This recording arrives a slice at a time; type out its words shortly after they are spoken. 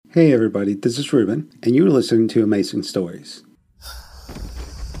Hey everybody, this is Ruben, and you're listening to Amazing Stories.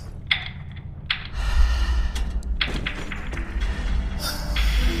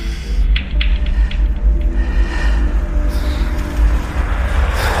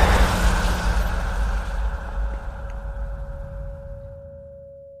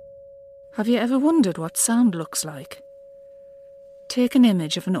 Have you ever wondered what sound looks like? Take an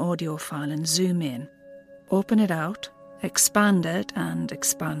image of an audio file and zoom in. Open it out, expand it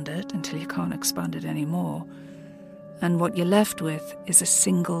until you can't expand it anymore. And what you're left with is a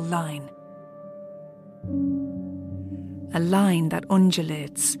single line. A line that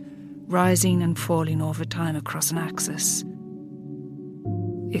undulates, rising and falling over time across an axis.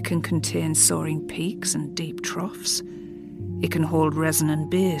 It can contain soaring peaks and deep troughs. It can hold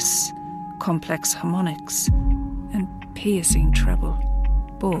resonant bass, complex harmonics, and piercing treble.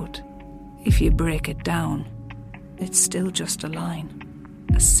 But if you break it down, it's still just a line.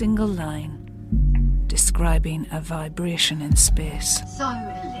 A single line describing a vibration in space. So,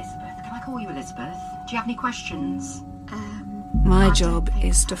 Elizabeth, can I call you Elizabeth? Do you have any questions? My job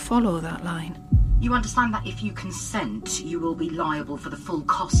is to follow that line. You understand that if you consent, you will be liable for the full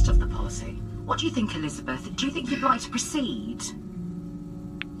cost of the policy. What do you think, Elizabeth? Do you think you'd like to proceed?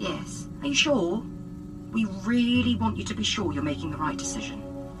 Yes. Are you sure? We really want you to be sure you're making the right decision.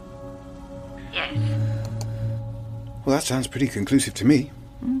 Yes. Well, that sounds pretty conclusive to me.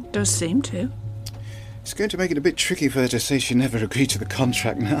 Does seem to. It's going to make it a bit tricky for her to say she never agreed to the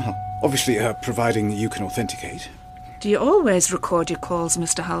contract now. Obviously, providing you can authenticate. Do you always record your calls,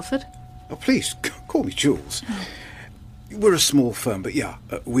 Mr. Halford? Oh, please, call me Jules. We're a small firm, but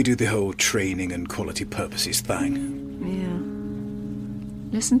we do the whole training and quality purposes thing.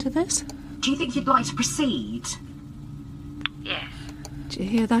 Yeah. Listen to this. Do you think you'd like to proceed? Yes. Do you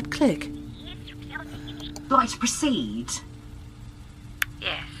hear that click? Like to proceed?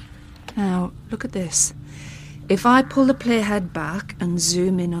 Yes. Now, look at this. If I pull the playhead back and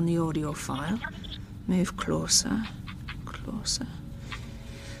zoom in on the audio file, move closer,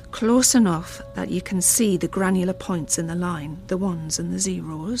 close enough that you can see the granular points in the line, the ones and the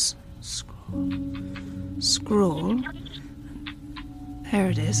zeros. Scroll. There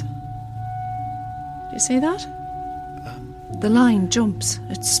it is. Do you see that? The line jumps.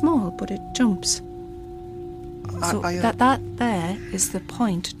 It's small, but it jumps. So that there is the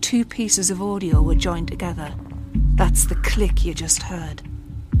point two pieces of audio were joined together. That's the click you just heard.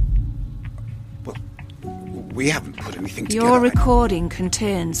 Well, we haven't put anything together. Your recording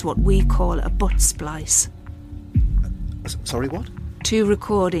contains what we call a butt splice. Sorry, what? Two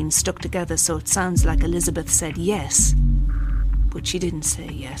recordings stuck together so it sounds like Elizabeth said yes. But she didn't say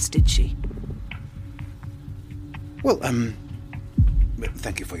yes, did she? Well,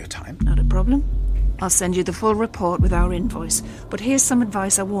 thank you for your time. Not a problem. I'll send you the full report with our invoice, but here's some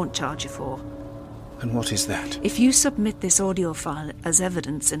advice I won't charge you for. And what is that? If you submit this audio file as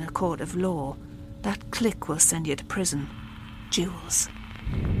evidence in a court of law, that click will send you to prison. Jules.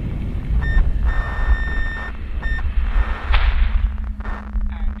 And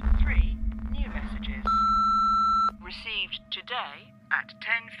 3 new messages. Received today at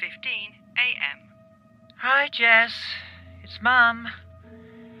 10:15 a.m. Hi, Jess. It's Mum.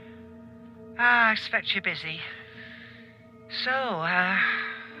 I expect you're busy. So,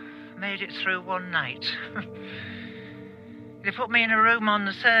 made it through one night. They put me in a room on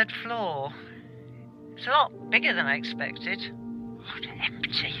the 3rd floor. It's a lot bigger than I expected. What,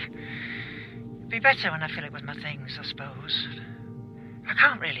 empty. It'd be better when I fill it with my things, I suppose. I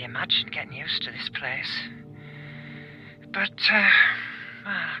can't really imagine getting used to this place. But,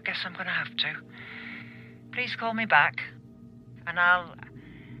 I guess I'm going to have to. Please call me back, and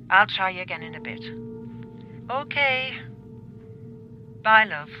I'll try you again in a bit. Okay. Bye,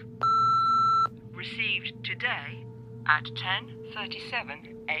 love. Received today at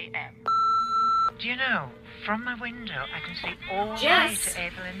 10:37 a.m. Do you know, from my window I can see all the way to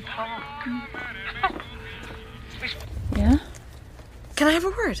Evelyn Park. Yeah? Can I have a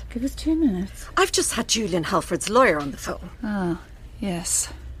word? Give us 2 minutes. I've just had Julian Halford's lawyer on the phone. Ah,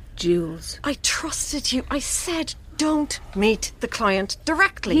 yes. Jules. I trusted you. I said don't meet the client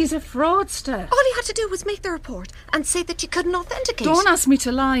directly. He's a fraudster. All he had to do was make the report and say that you couldn't authenticate. Don't ask me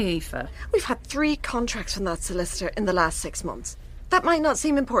to lie, Aoife. We've had 3 contracts from that solicitor in the last 6 months. That might not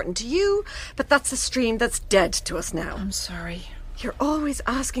seem important to you, but that's a stream that's dead to us now. I'm sorry. You're always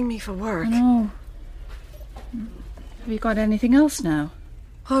asking me for work. No. Have you got anything else now?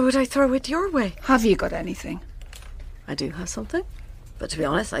 Why would I throw it your way? Have you got anything? I do have something. But to be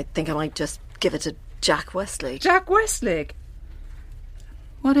honest, I think I might just give it to Jack Westlake. Jack Westlake?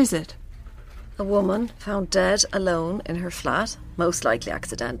 What is it? A woman found dead alone in her flat, most likely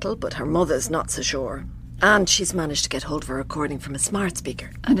accidental, but her mother's not so sure. And she's managed to get hold of a recording from a smart speaker.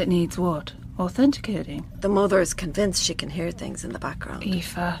 And it needs what? Authenticating? The mother's convinced she can hear things in the background.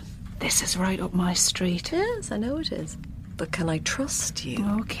 Aoife, this is right up my street. Yes, I know it is. But can I trust you?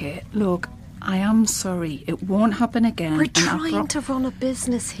 Okay, look, I am sorry. It won't happen again. We're trying to run a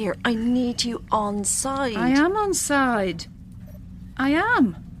business here. I need you on side. I am on side. I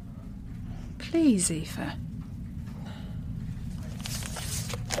am. Please, Aoife.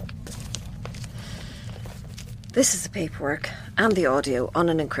 This is the paperwork and the audio on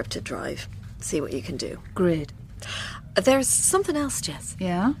an encrypted drive. See what you can do. Great. There's something else, Jess.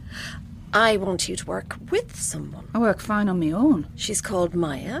 Yeah? I want you to work with someone. I work fine on my own. She's called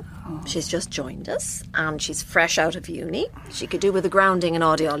Maya. She's just joined us, and she's fresh out of uni. She could do with a grounding in A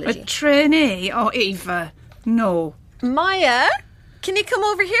audiology. trainee? Oh, Aoife. No. Maya, can you come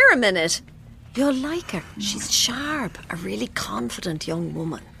over here a minute? You'll like her. She's sharp, a really confident young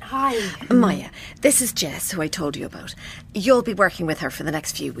woman. Hi. Maya, this is Jess, who I told you about. You'll be working with her for the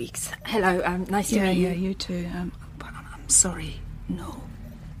next few weeks. Hello, nice to meet you. Yeah, you too. But I'm sorry. No.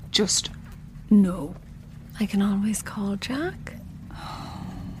 Just no. I can always call Jack.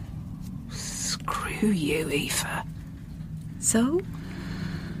 Screw you, Aoife. So?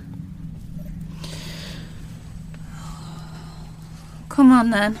 Come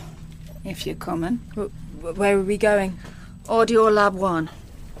on then, if you're coming. Where are we going? Audio Lab 1.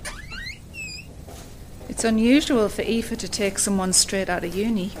 It's unusual for Aoife to take someone straight out of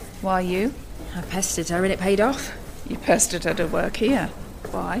uni. Why you? I pestered her and it paid off. You pestered her to work here.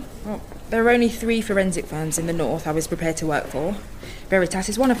 Why? Well, there are only 3 forensic firms in the north I was prepared to work for. Veritas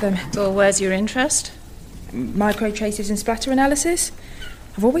is one of them. So where's your interest? Micro traces and splatter analysis.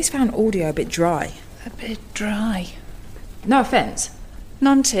 I've always found audio a bit dry. A bit dry. No offence.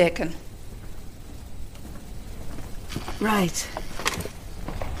 None taken. Right.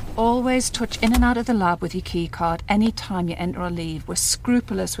 Always touch in and out of the lab with your key card any time you enter or leave. We're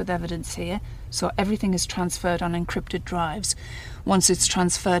scrupulous with evidence here, so everything is transferred on encrypted drives. Once it's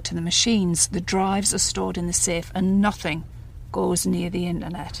transferred to the machines, the drives are stored in the safe and nothing goes near the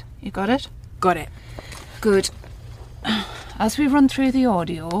internet. You got it? Got it. Good. As we run through the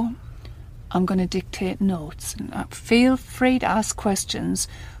audio, I'm going to dictate notes. Feel free to ask questions,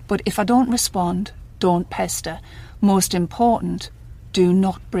 but if I don't respond, don't pester. Most important, do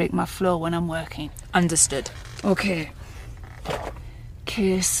not break my flow when I'm working. Understood. Okay.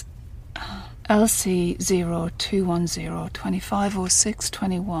 Case LC 0210 2506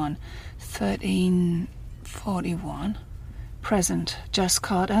 21 1341. Present, Jess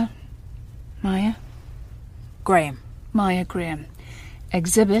Carter. Maya? Graham. Maya Graham.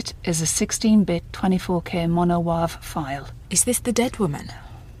 Exhibit is a 16-bit 24K mono-WAV file. Is this the dead woman?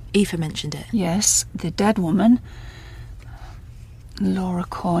 Aoife mentioned it. Yes, the dead woman, Laura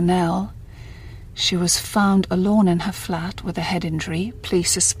Cornell. She was found alone in her flat with a head injury.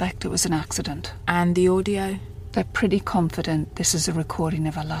 Police suspect it was an accident. And the audio? They're pretty confident this is a recording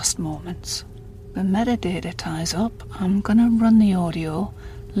of her last moments. The metadata ties up. I'm going to run the audio,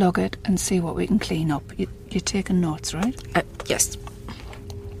 log it, and see what we can clean up. You're taking notes, right? Yes.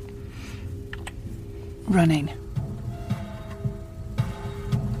 Running.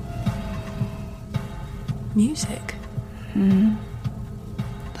 Music?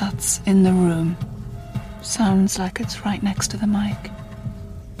 That's in the room. Sounds like it's right next to the mic.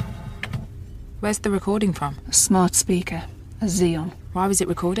 Where's the recording from? A smart speaker. A Xeon. Why was it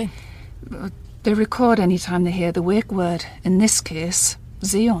recording? They record any time they hear the wake word. In this case,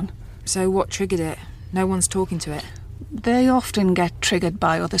 Xeon. So what triggered it? No one's talking to it. They often get triggered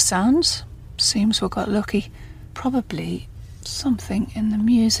by other sounds. Seems we got lucky. Probably something in the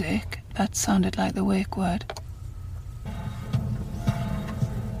music that sounded like the wake word.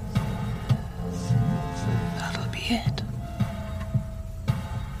 That'll be it.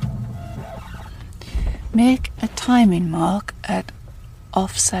 Make a timing mark at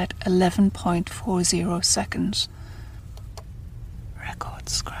offset 11.40 seconds. Record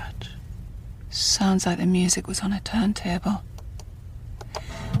scratch. Sounds like the music was on a turntable.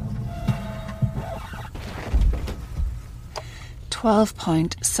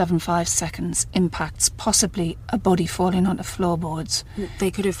 12.75 seconds. Impacts, possibly a body falling onto floorboards. They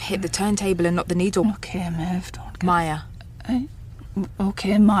could have hit the turntable and not the needle. Okay, Merv, don't get... Maya.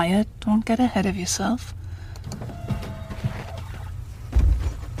 Okay, Maya, don't get ahead of yourself.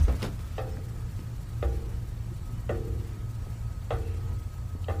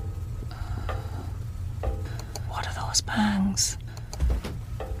 What are those bangs?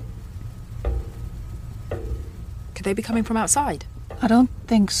 Could they be coming from outside? I don't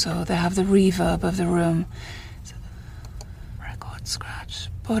think so. They have the reverb of the room. Record scratch.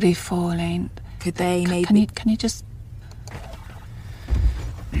 Body falling. Could they maybe... Can you just...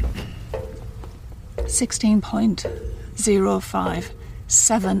 16.05.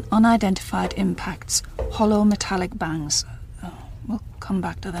 7 unidentified impacts. Hollow metallic bangs. Oh, we'll come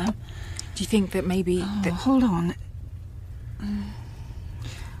back to them. Do you think that maybe... Hold on.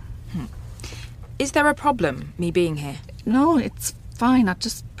 Is there a problem, me being here? No, it's fine. I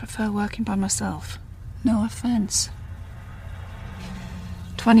just prefer working by myself. No offence.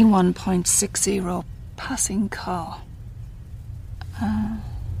 21.60 passing car.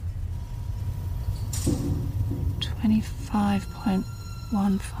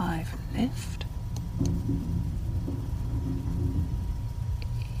 25.15 lift.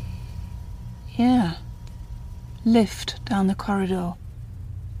 Yeah. Lift down the corridor.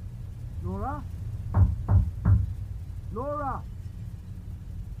 Laura? Laura?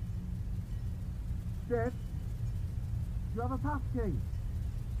 Deb? Do you have a passkey?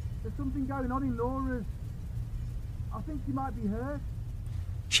 There's something going on in Laura's. I think she might be hurt.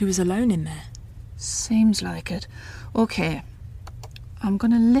 She was alone in there. Seems like it. Okay. I'm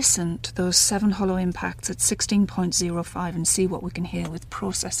going to listen to those 7 hollow impacts at 16.05 and see what we can hear with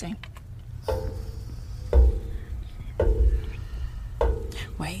processing.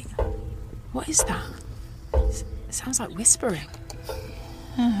 Wait. What is that? It sounds like whispering.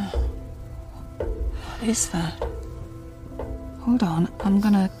 What is that? Hold on. I'm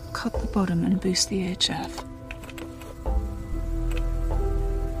going to cut the bottom and boost the HF.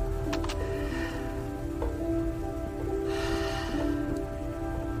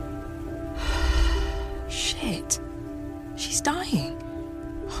 Shit. She's dying.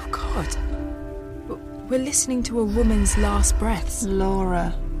 Oh, God. We're listening to a woman's last breaths.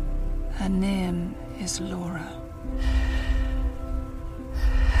 Laura. Her name is Laura.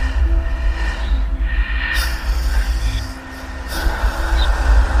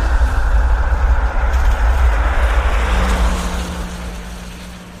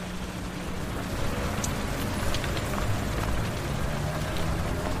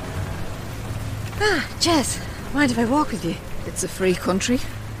 Jess, mind if I walk with you? It's a free country.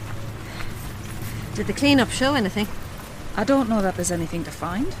 Did the clean-up show anything? I don't know that there's anything to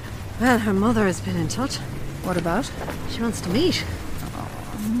find. Well, her mother has been in touch. What about? She wants to meet.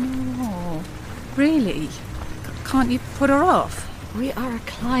 No. Really? Can't you put her off? We are a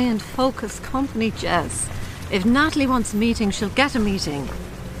client-focused company, Jess. If Natalie wants a meeting, she'll get a meeting.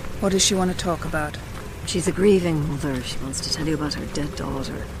 What does she want to talk about? She's a grieving mother. She wants to tell you about her dead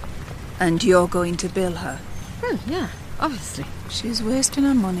daughter. And you're going to bill her? Well, yeah, obviously. She's wasting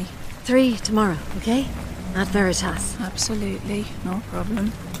her money. 3 tomorrow, okay? At Veritas. Absolutely, no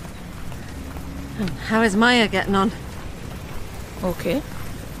problem. And how is Maya getting on? Okay.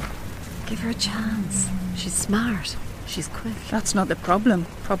 Give her a chance. She's smart. She's quick. That's not the problem.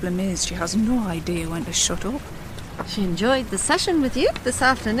 Problem is she has no idea when to shut up. She enjoyed the session with you this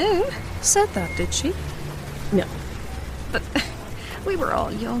afternoon. Said that, did she? No. But we were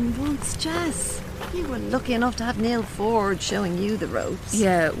all young once, Jess. You were lucky enough to have Neil Ford showing you the ropes.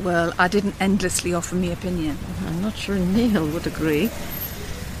 Yeah, well, I didn't endlessly offer me opinion. I'm not sure Neil would agree.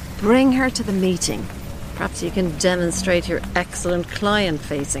 Bring her to the meeting. Perhaps you can demonstrate your excellent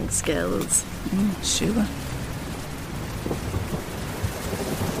client-facing skills. Sure.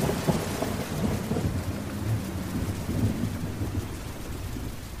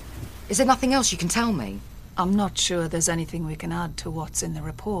 Is there nothing else you can tell me? I'm not sure there's anything we can add to what's in the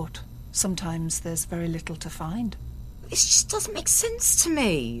report. Sometimes there's very little to find. This just doesn't make sense to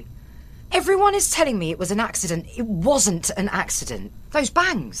me. Everyone is telling me it was an accident. It wasn't an accident. Those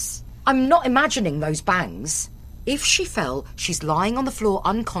bangs. I'm not imagining those bangs. If she fell, she's lying on the floor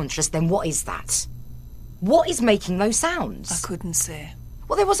unconscious, then what is that? What is making those sounds? I couldn't say.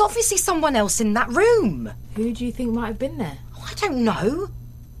 Well, there was obviously someone else in that room. Who do you think might have been there? Oh, I don't know.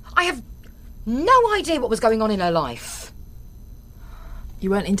 I have no idea what was going on in her life. You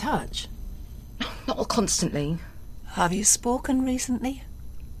weren't in touch? Not constantly. Have you spoken recently?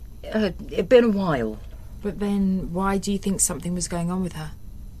 It'd been a while. But then why do you think something was going on with her?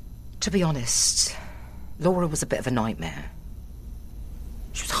 To be honest, Laura was a bit of a nightmare.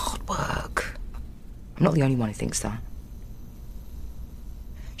 She was hard work. I'm not the only one who thinks that.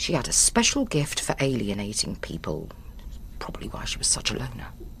 She had a special gift for alienating people. Probably why she was such a loner.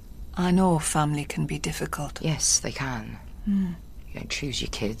 I know family can be difficult. Yes, they can. You don't choose your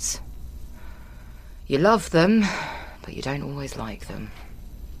kids. You love them, but you don't always like them.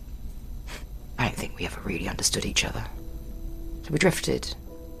 I don't think we ever really understood each other. So we drifted.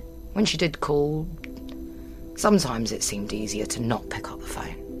 When she did call, Sometimes it seemed easier to not pick up the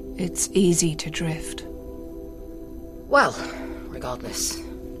phone. It's easy to drift. Well, regardless,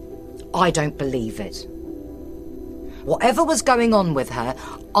 I don't believe it. Whatever was going on with her,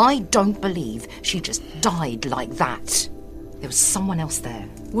 I don't believe she just died like that. There was someone else there.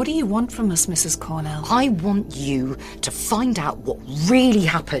 What do you want from us, Mrs. Cornell? I want you to find out what really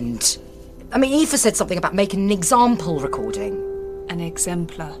happened. I mean, Aoife said something about making an example recording. An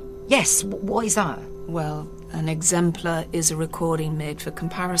exemplar? Yes, what is that? Well, an exemplar is a recording made for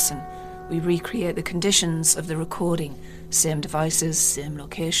comparison. We recreate the conditions of the recording. Same devices, same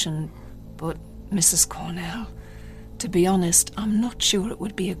location. But, Mrs. Cornell, to be honest, I'm not sure it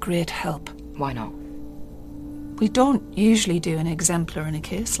would be a great help. Why not? We don't usually do an exemplar in a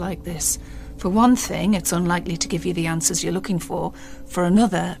case like this. For one thing, it's unlikely to give you the answers you're looking for. For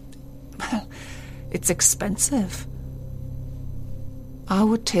another, well, it's expensive. I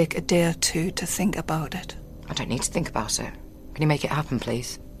would take a day or two to think about it. I don't need to think about it. Can you make it happen,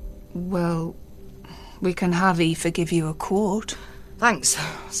 please? Well, we can have Aoife give you a quote. Thanks.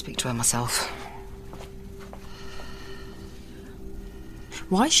 I'll speak to her myself.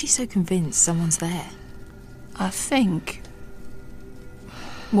 Why is she so convinced someone's there? I think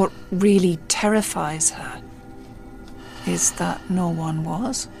what really terrifies her is that no one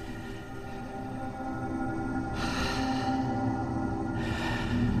was.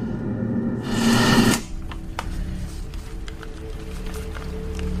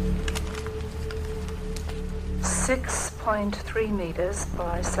 .3 metres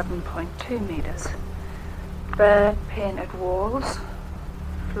by 7.2 metres. Bare painted walls,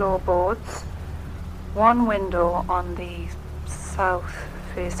 floorboards, one window on the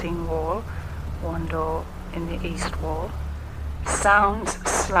south-facing wall, one door in the east wall. Sounds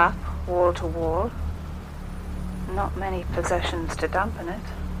slap wall to wall. Not many possessions to dampen it.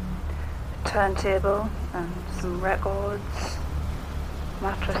 A turntable and some records.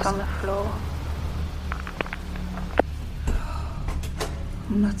 Mattress on the floor.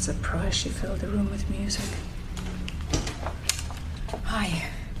 I'm not surprised she filled the room with music. Hi.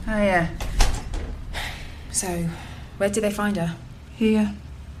 Hiya. So, where did they find her? Here,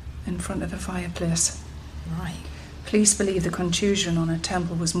 in front of the fireplace. Right. Police believe the contusion on her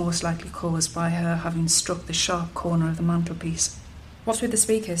temple was most likely caused by her having struck the sharp corner of the mantelpiece. What's with the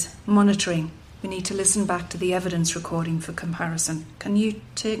speakers? Monitoring. We need to listen back to the evidence recording for comparison. Can you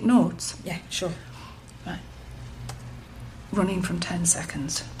take notes? Yeah, sure. Right. Running from 10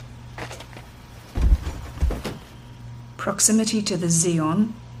 seconds. Proximity to the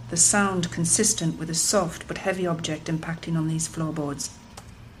xeon. The sound consistent with a soft but heavy object impacting on these floorboards.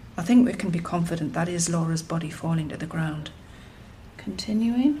 I think we can be confident that is Laura's body falling to the ground.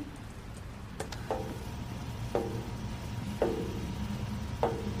 Continuing.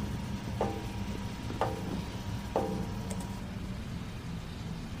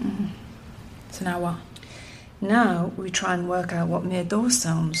 So now what? Now we try and work out what made those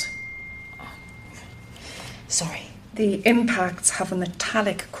sounds. Sorry. The impacts have a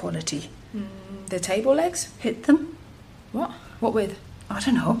metallic quality. The table legs? Hit them? What? What with? I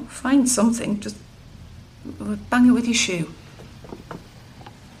don't know. Find something. Just bang it with your shoe.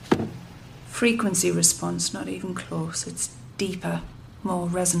 Frequency response, not even close. It's deeper, more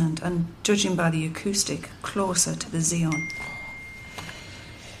resonant, and judging by the acoustic, closer to the xeon.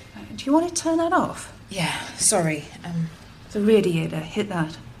 Do you want to turn that off? Yeah, sorry. The radiator, hit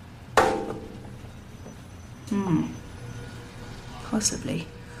that. Possibly.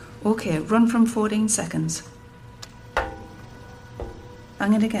 Okay, run from 14 seconds.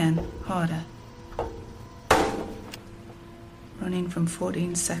 Bang it again, harder. Running from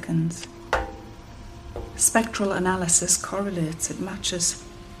 14 seconds. Spectral analysis correlates, it matches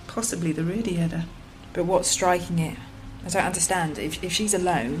possibly the radiator. But what's striking it? I don't understand. If she's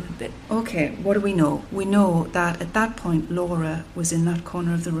alone, but... Okay, what do we know? We know that at that point Laura was in that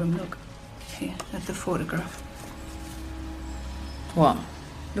corner of the room. Look, here, at the photograph. What?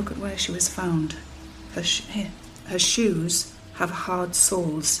 Look at where she was found. Her shoes have hard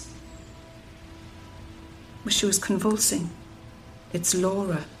soles. But she was convulsing. It's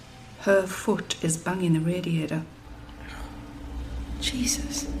Laura. Her foot is banging the radiator.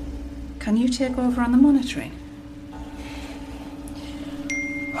 Jesus. Can you take over on the monitoring?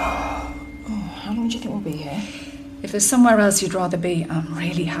 How long do you think we'll be here? If there's somewhere else you'd rather be, I'm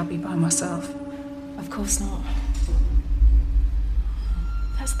really happy by myself. Of course not.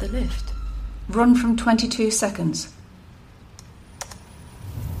 That's the lift. Run from 22 seconds.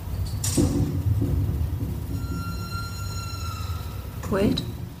 Wait.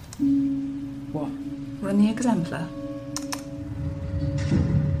 What? Run the exemplar.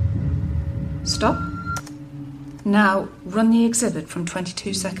 Stop. Now, run the exhibit from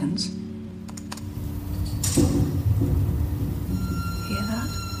 22 seconds. Hear that?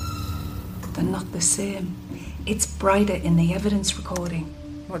 They're not the same. It's brighter in the evidence recording.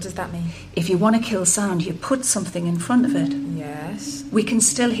 What does that mean? If you want to kill sound, you put something in front of it. Yes. We can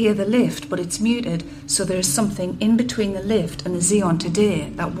still hear the lift, but it's muted, so there's something in between the lift and the Xeon today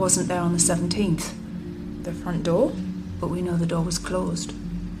that wasn't there on the 17th. The front door? But we know the door was closed.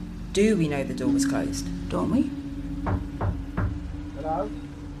 Do we know the door was closed? Don't we? Hello?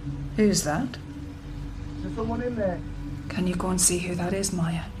 Who's that? Is there someone in there? Can you go and see who that is,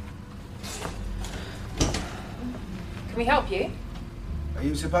 Maya? Can we help you? Are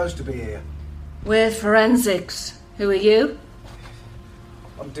you supposed to be here? We're forensics. Who are you?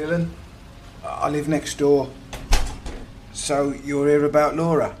 I'm Dylan. I live next door. So you're here about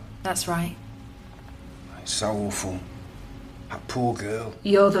Laura? That's right. It's so awful. That poor girl.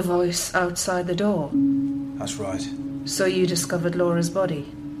 You're the voice outside the door. That's right. So you discovered Laura's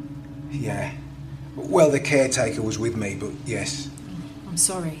body? Yeah. Well, the caretaker was with me, but yes. I'm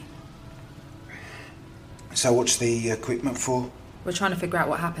sorry. So what's the equipment for? We're trying to figure out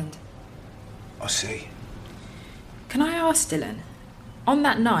what happened. I see. Can I ask, Dylan, on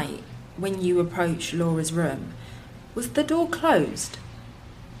that night when you approached Laura's room, was the door closed?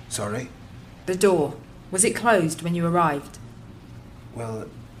 Sorry? The door. Was it closed when you arrived? Well,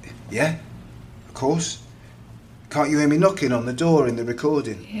 yeah, of course. Can't you hear me knocking on the door in the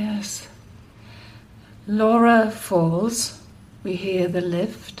recording? Yes. Laura falls. We hear the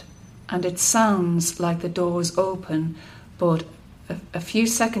lift, and it sounds like the door's open, but a few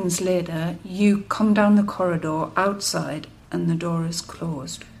seconds later, you come down the corridor outside and the door is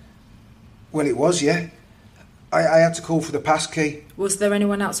closed. Well, it was, yeah. I had to call for the passkey. Was there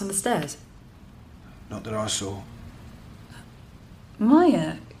anyone else on the stairs? Not that I saw.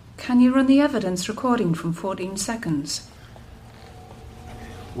 Maya, can you run the evidence recording from 14 seconds?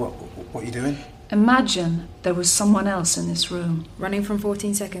 What are you doing? Imagine there was someone else in this room. Running from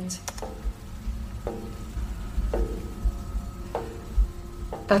 14 seconds.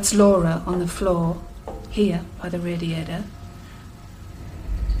 That's Laura on the floor, here by the radiator.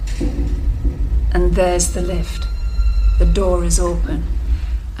 And there's the lift. The door is open.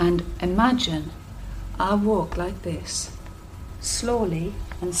 And imagine I walk like this, slowly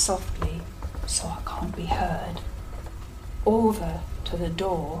and softly, so I can't be heard, over to the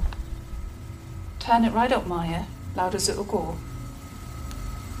door. Turn it right up, Maya, loud as it'll go.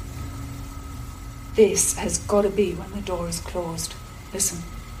 This has got to be when the door is closed. Listen.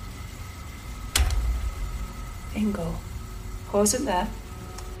 Bingo. Pause it there.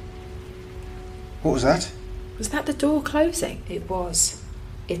 What was that? Was that the door closing? It was.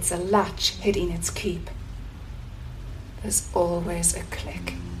 It's a latch hitting its keep. There's always a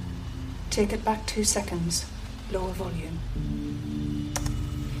click. Take it back 2 seconds. Lower volume.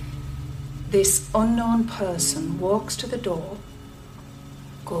 This unknown person walks to the door,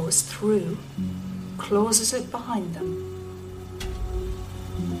 goes through, closes it behind them,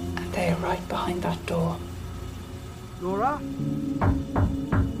 and they are right behind that door. Laura?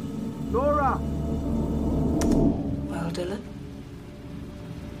 Laura? Well, Dylan?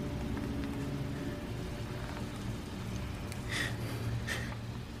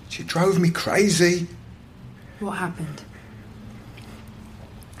 She drove me crazy. What happened?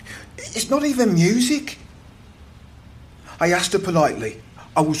 It's not even music. I asked her politely.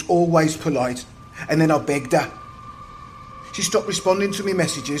 I was always polite. And then I begged her. She stopped responding to me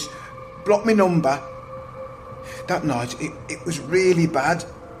messages, blocked my number. That night, it was really bad.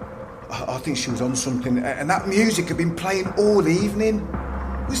 I think she was on something, and that music had been playing all evening.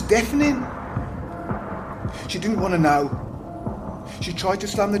 It was deafening. She didn't want to know. She tried to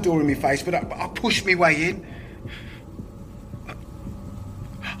slam the door in my face, but I pushed my way in.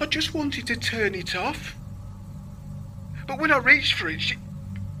 I just wanted to turn it off. But when I reached for it,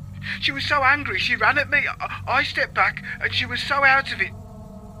 she was so angry, she ran at me. I stepped back, and she was so out of it.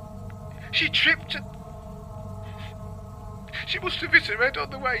 She tripped and... She must have hit her head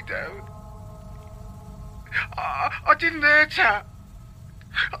on the way down. I didn't hurt her.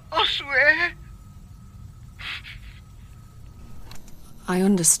 I swear. I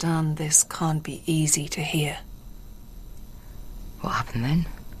understand this can't be easy to hear. What happened then?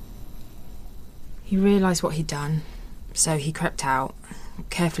 He realised what he'd done, so he crept out,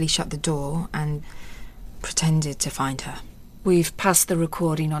 carefully shut the door, and pretended to find her. We've passed the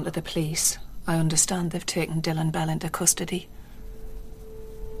recording on to the police. I understand they've taken Dylan Bell into custody.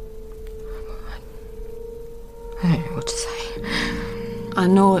 I don't know what to say. I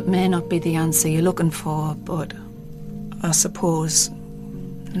know it may not be the answer you're looking for, but I suppose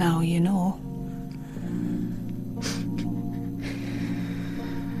now you know.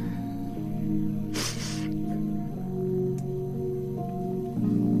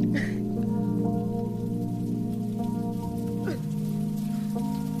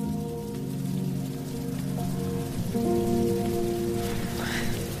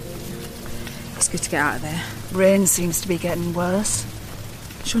 good to get out of there. Rain seems to be getting worse.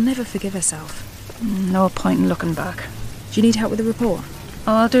 She'll never forgive herself. No point in looking back. Do you need help with the report?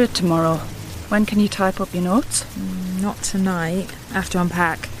 I'll do it tomorrow. When can you type up your notes? Not tonight. I have to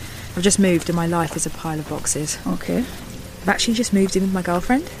unpack. I've just moved and my life is a pile of boxes. Okay. I've actually just moved in with my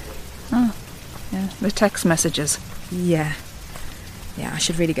girlfriend. Oh, yeah, the text messages. Yeah, I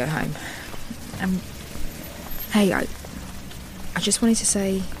should really go home. Hey, I just wanted to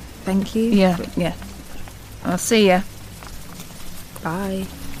say thank you. Yeah. I'll see ya. Bye.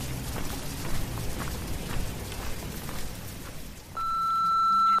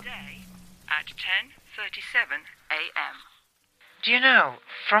 Today at 10:37 a.m. Do you know,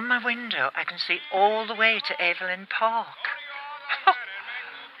 from my window I can see all the way to Evelyn Park.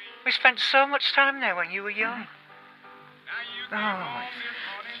 We spent so much time there when you were young. Oh,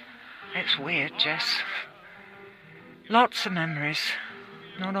 it's weird, Jess. Lots of memories.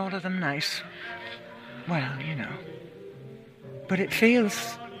 Not all of them nice. Well, you know. But it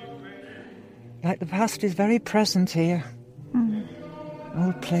feels like the past is very present here.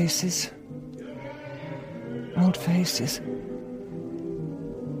 Old places. Old faces.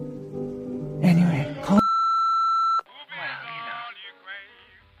 Anyway, well, you know.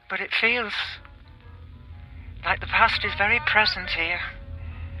 But it feels like the past is very present here.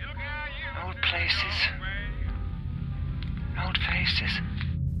 Old places. Old faces.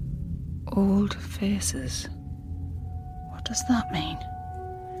 Old faces. What does that mean?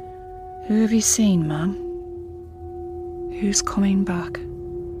 Who have you seen, Mum? Who's coming back?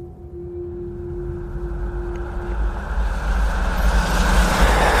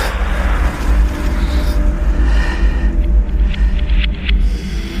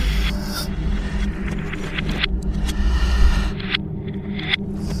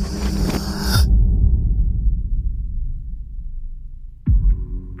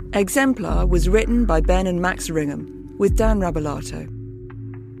 Exemplar was written by Ben and Max Ringham, with Dan Rabalato.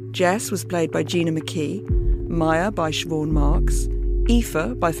 Jess was played by Gina McKee, Maya by Siobhan Marks,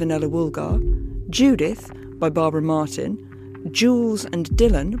 Aoife by Fenella Woolgar, Judith by Barbara Martin, Jules and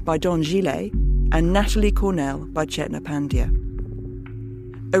Dylan by Don Gillet, and Natalie Cornell by Chetna Pandya.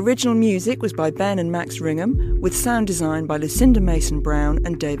 Original music was by Ben and Max Ringham, with sound design by Lucinda Mason-Brown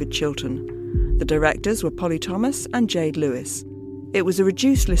and David Chilton. The directors were Polly Thomas and Jade Lewis. It was a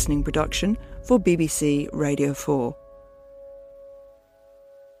reduced listening production for BBC Radio 4.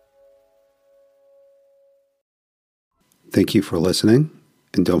 Thank you for listening,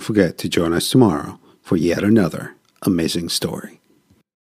 and don't forget to join us tomorrow for yet another amazing story.